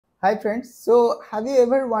Hi friends, so have you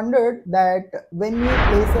ever wondered that when you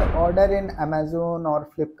place an order in Amazon or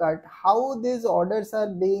Flipkart, how these orders are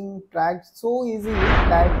being tracked so easily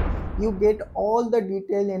that you get all the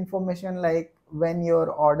detailed information like when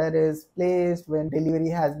your order is placed, when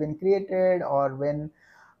delivery has been created, or when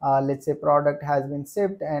let's say product has been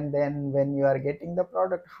shipped, and then when you are getting the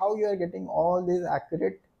product, how you are getting all these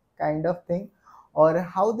accurate kind of thing, or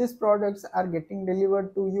how these products are getting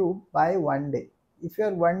delivered to you by one day. If you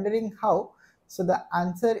are wondering how, so the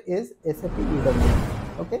answer is SAP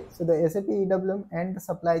EWM. Okay, so the SAP EWM and the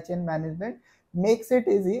supply chain management makes it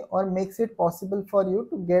easy or makes it possible for you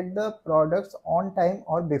to get the products on time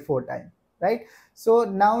or before time, right? So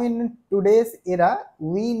now in today's era,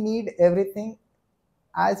 we need everything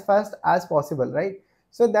as fast as possible, right?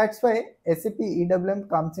 So that's why SAP EWM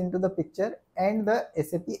comes into the picture and the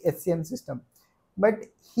SAP SCM system. But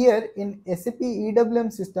here in SAP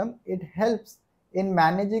EWM system, it helps in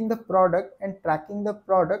managing the product and tracking the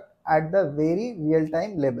product at the very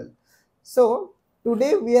real-time level. So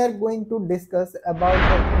today we are going to discuss about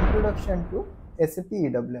the introduction to SAP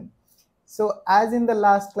EWM. So as in the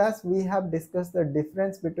last class, we have discussed the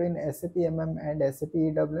difference between SAP MM and SAP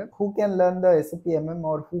EWM. Who can learn the SAP MM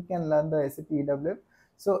or who can learn the SAP EWM?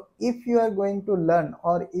 So if you are going to learn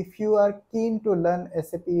or if you are keen to learn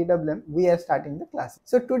SAP EWM, we are starting the class.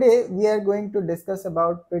 So today we are going to discuss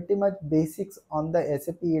about pretty much basics on the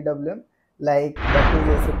SAP EWM, like what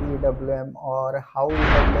is SAP EWM or how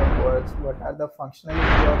EWM works, what are the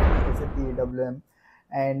functionality of SAP EWM,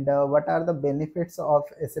 and what are the benefits of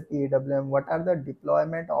SAP EWM, what are the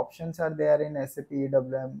deployment options are there in SAP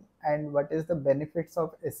EWM, and what is the benefits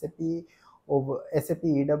of SAP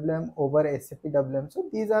EWM over SAP WM. So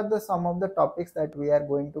these are the some of the topics that we are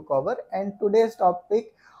going to cover, and today's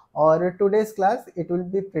topic or today's class, it will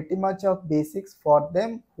be pretty much of basics for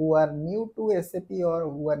them who are new to SAP or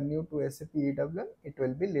who are new to SAP EWM. It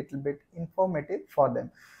will be little bit informative for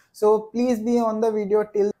them. So please be on the video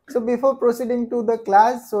till. So before proceeding to the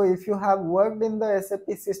class, so if you have worked in the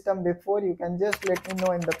SAP system before, you can just let me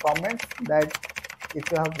know in the comments that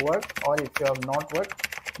if you have worked or if you have not worked,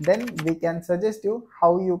 then we can suggest you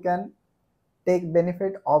how you can take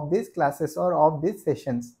benefit of these classes or of these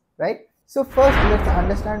sessions, right? So first let's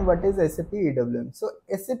understand what is SAP EWM. So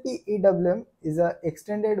SAP EWM is a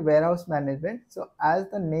extended warehouse management. So as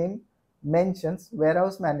the name mentions,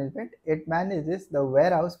 warehouse management, it manages the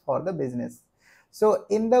warehouse for the business. So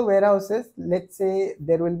in the warehouses, let's say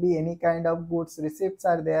there will be any kind of goods, receipts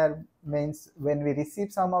are there, means when we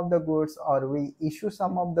receive some of the goods or we issue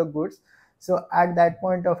some of the goods, so at that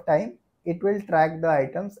point of time, it will track the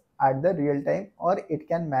items at the real time, or it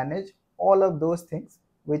can manage all of those things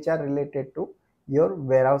which are related to your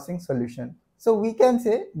warehousing solution. So we can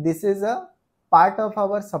say this is a part of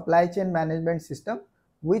our supply chain management system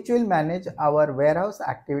which will manage our warehouse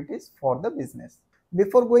activities for the business.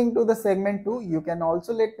 Before going to the segment 2, you can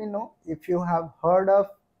also let me know if you have heard of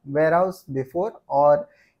warehouse before, or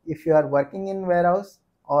if you are working in warehouse,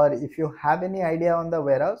 or if you have any idea on the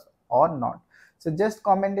warehouse or not. So just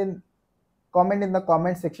comment in the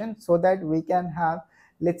comment section so that we can have,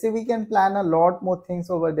 let's say we can plan a lot more things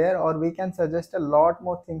over there, or we can suggest a lot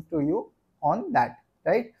more things to you on that,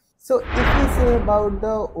 right? So if we say about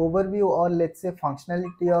the overview or let's say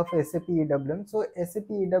functionality of SAP EWM, so SAP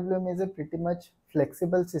EWM is a pretty much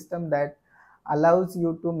flexible system that allows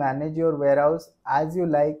you to manage your warehouse as you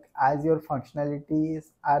like, as your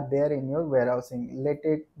functionalities are there in your warehousing. Let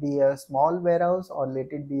it be a small warehouse, or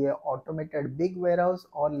let it be a automated big warehouse,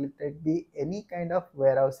 or let it be any kind of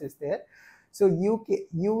warehouse is there. So you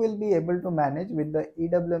will be able to manage with the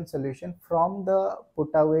EWM solution from the put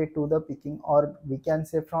away to the picking, or we can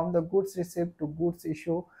say from the goods receipt to goods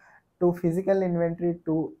issue to physical inventory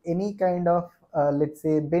to any kind of let's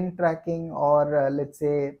say bin tracking, or let's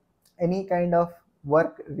say any kind of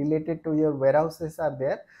work related to your warehouses are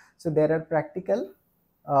there. So there are practical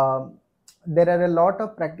there are a lot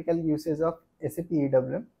of practical uses of SAP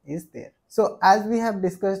EWM is there. So as we have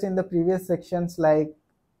discussed in the previous sections, like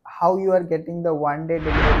how you are getting the one day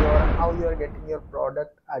delivery, or how you are getting your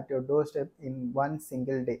product at your doorstep in one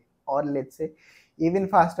single day, or let's say even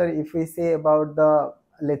faster if we say about the,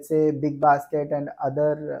 let's say, big basket and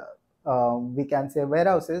other we can say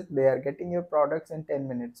warehouses, they are getting your products in 10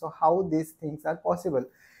 minutes. So how these things are possible?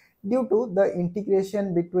 Due to the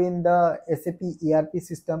integration between the SAP ERP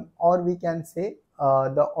system, or we can say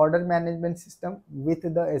the order management system with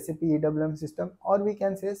the SAP EWM system, or we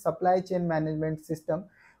can say supply chain management system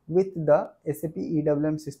with the SAP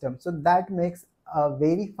EWM system. So that makes a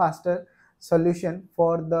very faster solution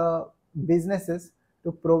for the businesses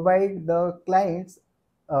to provide the clients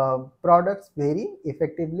products very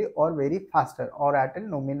effectively or very faster or at a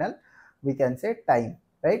nominal, we can say, time,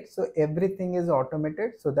 right? So everything is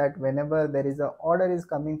automated, so that whenever there is a order is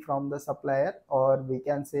coming from the supplier, or we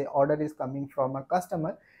can say order is coming from a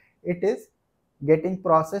customer, it is getting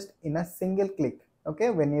processed in a single click.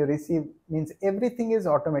 Okay, when you receive, means everything is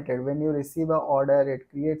automated. When you receive a order,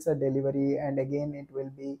 it creates a delivery, and again it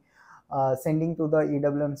will be sending to the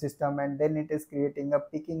EWM system, and then it is creating a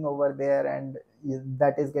picking over there, and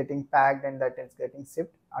that is getting packed, and that is getting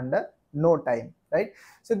shipped under no time, right?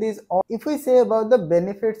 So these all, if we say about the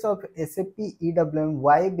benefits of SAP EWM,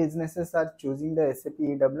 why businesses are choosing the SAP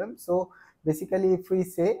EWM. So basically, if we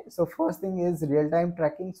say, so first thing is real-time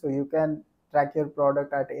tracking. So you can track your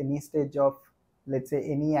product at any stage of, let's say,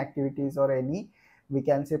 any activities or any, we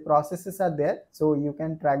can say, processes are there. So you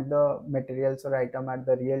can track the materials or item at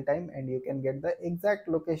the real time, and you can get the exact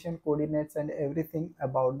location coordinates and everything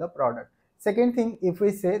about the product. Second thing, if we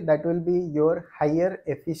say, that will be your higher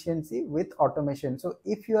efficiency with automation. So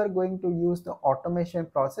if you are going to use the automation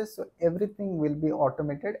process, so everything will be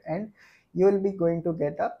automated, and you will be going to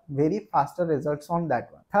get a very faster results on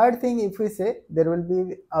that one. Third thing, if we say, there will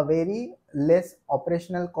be a very less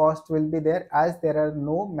operational cost will be there, as there are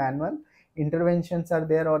no manual interventions are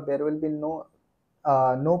there, or there will be no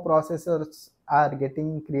processors are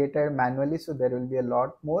getting created manually. So there will be a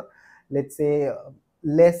lot more, let's say,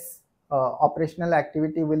 less operational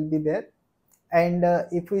activity will be there. And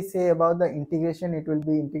if we say about the integration, it will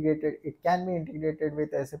be integrated, it can be integrated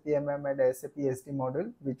with SAPMM and SAP SD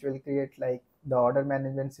module, which will create like the order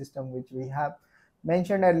management system which we have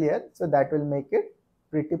mentioned earlier. So that will make it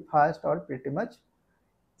pretty fast or pretty much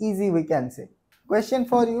easy, we can say. Question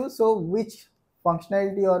for you, so which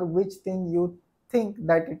functionality or which thing you think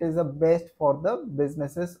that it is the best for the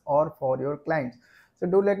businesses or for your clients? So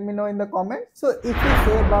do let me know in the comments. So if we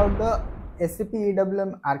say about the SAP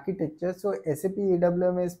EWM architecture, so SAP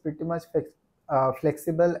EWM is pretty much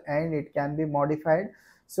flexible, and it can be modified.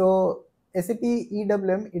 So SAP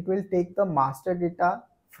EWM, it will take the master data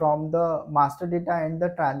and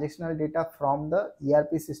the transactional data from the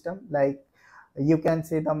ERP system. Like, you can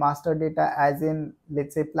say the master data as in,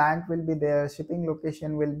 let's say, plant will be there, shipping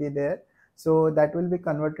location will be there, so that will be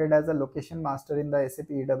converted as a location master in the SAP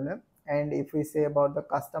EWM. And if we say about the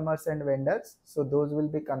customers and vendors, so those will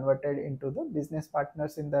be converted into the business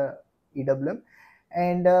partners in the EWM.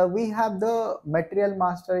 And we have the material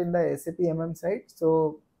master in the SAP side,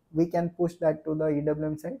 so we can push that to the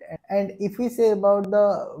EWM side. And if we say about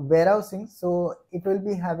the warehousing, so it will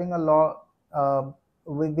be having a lot,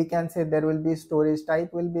 we can say there will be storage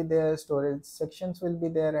type will be there, storage sections will be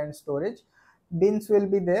there, and storage bins will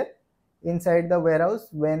be there inside the warehouse.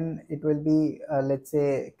 When it will be let's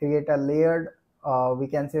say, create a layered, we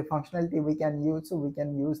can say, functionality we can use. So we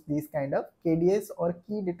can use these kind of KDS or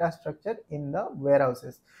key data structure in the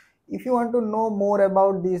warehouses. If you want to know more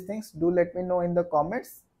about these things, do let me know in the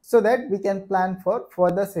comments, so that we can plan for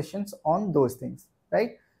further sessions on those things,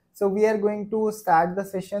 right? So we are going to start the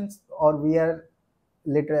sessions, or we are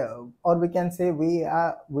or we can say we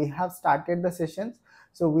have started the sessions.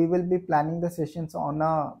 So we will be planning the sessions on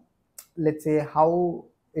a, let's say, how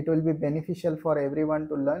it will be beneficial for everyone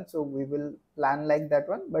to learn. So we will plan like that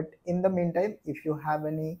one. But in the meantime, if you have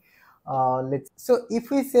any so if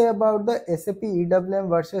we say about the SAP EWM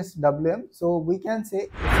versus WM, so we can say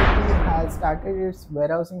SAP has started its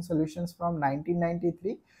warehousing solutions from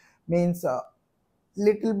 1993. Means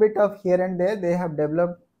little bit of here and there they have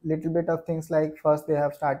developed little bit of things. Like, first they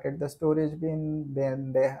have started the storage bin,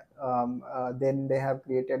 then they have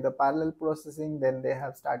created the parallel processing, then they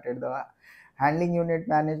have started the handling unit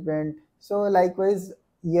management. So likewise,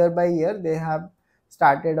 year by year they have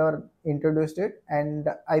started or introduced it. And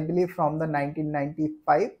I believe from the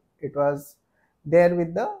 1995 it was there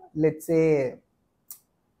with the, let's say,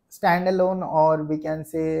 standalone, or we can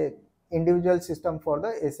say individual system for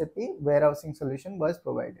the SAP warehousing solution was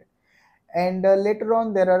provided. And later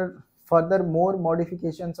on there are further more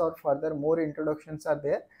modifications or further more introductions are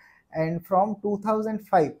there. And from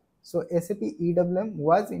 2005, so SAP EWM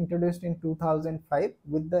was introduced in 2005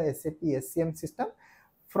 with the SAP SCM system.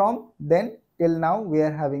 From then till now we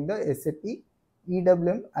are having the SAP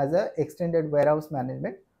EWM as a extended warehouse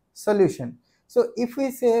management solution. So if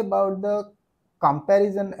we say about the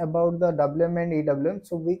comparison about the WM and EWM,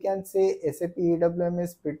 so we can say SAP EWM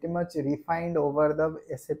is pretty much refined over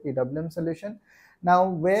the SAP WM solution. Now,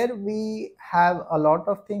 where we have a lot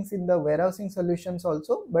of things in the warehousing solutions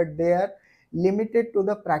also, but they are limited to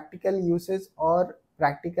the practical usage or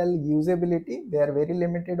practical usability. They are very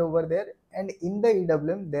limited over there. And in the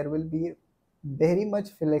EWM, there will be very much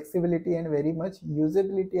flexibility and very much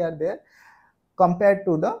usability are there, compared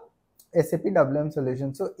to the SAP WM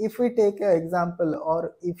solution. So if we take an example,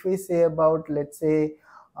 or if we say about, let's say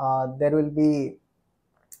there will be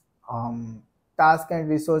task and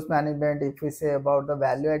resource management, if we say about the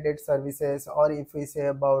value added services, or if we say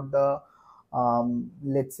about the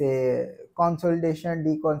let's say consolidation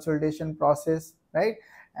deconsolidation process, right?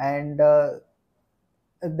 And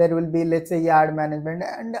there will be, let's say, yard management,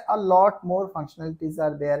 and a lot more functionalities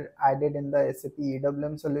are there added in the SAP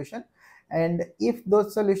EWM solution. And if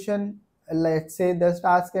those solution, let's say the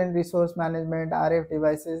task and resource management, RF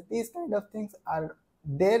devices, these kind of things are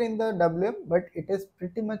there in the WM, but it is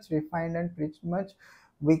pretty much refined and pretty much,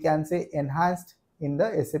 we can say, enhanced in the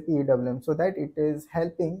SAP EWM, so that it is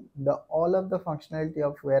helping the all of the functionality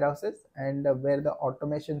of warehouses, and where the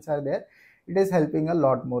automations are there, it is helping a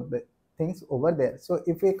lot more things over there. So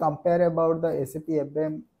if we compare about the SAP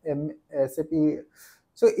SAP,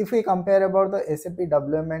 so if we compare about the SAP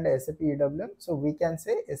WM and SAP EWM, so we can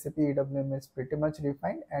say SAP EWM is pretty much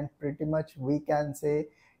refined, and pretty much we can say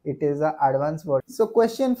it is a advanced version. So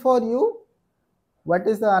question for you, what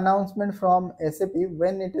is the announcement from SAP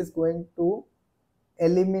when it is going to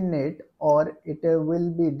eliminate, or it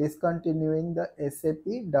will be discontinuing the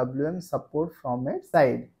SAP WM support from its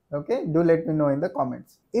side? Okay, do let me know in the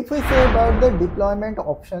comments. If we say about the deployment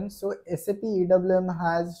options, so SAP EWM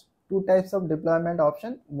has two types of deployment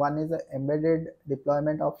option. One is a embedded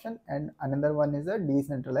deployment option, and another one is a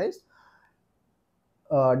decentralized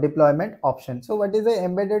deployment option. So what is the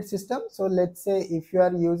embedded system? So let's say if you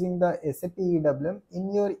are using the SAP EWM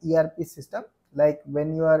in your ERP system, like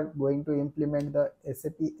when you are going to implement the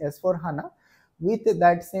SAP S/4HANA, with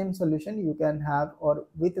that same solution you can have, or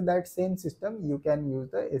with that same system you can use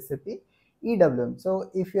the SAP EWM. So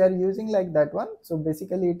if you are using like that one, so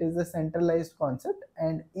basically it is a centralized concept,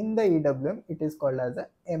 and in the EWM it is called as a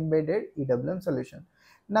embedded EWM solution.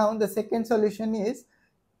 Now the second solution is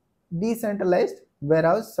decentralized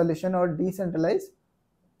warehouse solution, or decentralized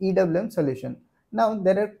EWM solution. Now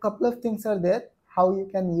there are a couple of things are there how you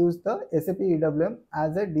can use the SAP EWM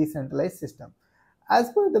as a decentralized system.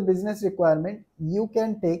 As per the business requirement, you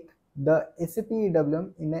can take the SAP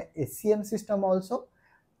EWM in a SCM system also.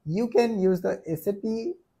 You can use the SAP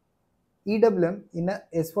EWM in a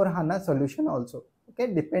S/4HANA solution also.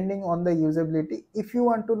 Okay, depending on the usability. If you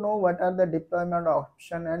want to know what are the deployment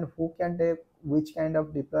option and who can take which kind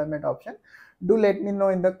of deployment option, do let me know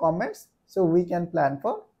in the comments, so we can plan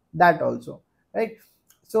for that also, right?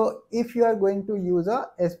 So if you are going to use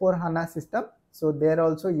a S/4HANA system, so there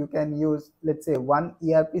also you can use, let's say, one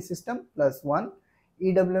ERP system plus one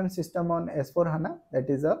EWM system on S/4HANA, that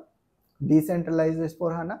is a decentralized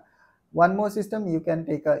S/4HANA. One more system, you can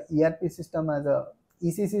take a ERP system as a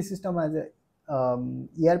ECC system as a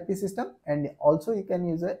ERP system, and also you can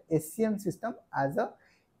use a SCM system as a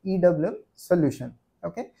EWM solution.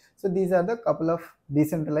 Okay, so these are the couple of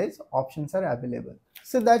decentralized options are available.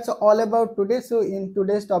 So that's all about today. So in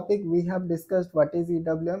today's topic we have discussed what is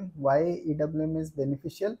EWM, why EWM is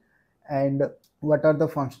beneficial, and what are the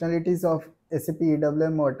functionalities of SAP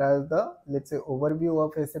EWM, what are the, let's say, overview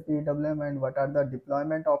of SAP EWM, and what are the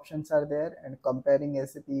deployment options are there, and comparing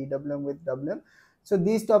SAP EWM with WM. So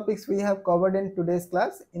these topics we have covered in today's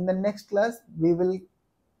class. In the next class we will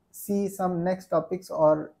see some next topics,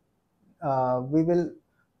 or we will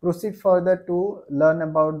proceed further to learn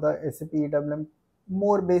about the SAP EWM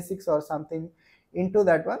more basics or something into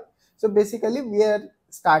that one. So basically we are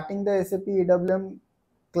starting the SAP EWM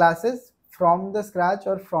classes from the scratch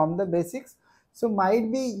or from the basics. So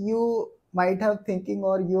might be you might have thinking,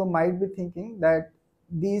 or you might be thinking that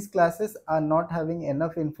these classes are not having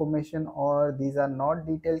enough information, or these are not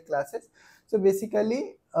detailed classes. So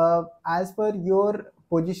basically as per your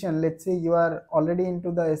position, let's say you are already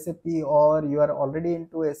into the SAP, or you are already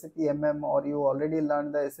into SAPMM, or you already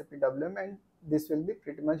learned the SAP WM, and this will be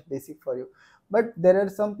pretty much basic for you. But there are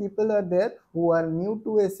some people are there who are new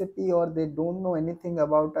to SAP, or they don't know anything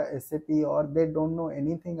about SAP, or they don't know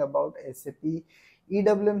anything about SAP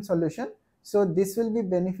EWM solution. So this will be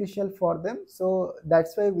beneficial for them. So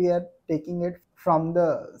that's why we are taking it from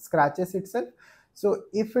the scratches itself. So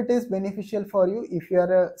if it is beneficial for you, if you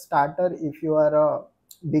are a starter, if you are a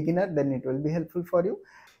beginner, then it will be helpful for you.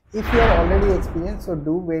 If you are already experienced, so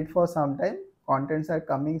do wait for some time. Contents are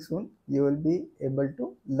coming soon. You will be able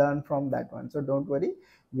to learn from that one. So don't worry,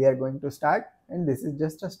 we are going to start, and this is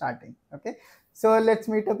just a starting. Okay, so let's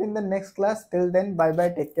meet up in the next class. Till then, bye bye,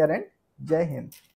 take care, and Jai Hind.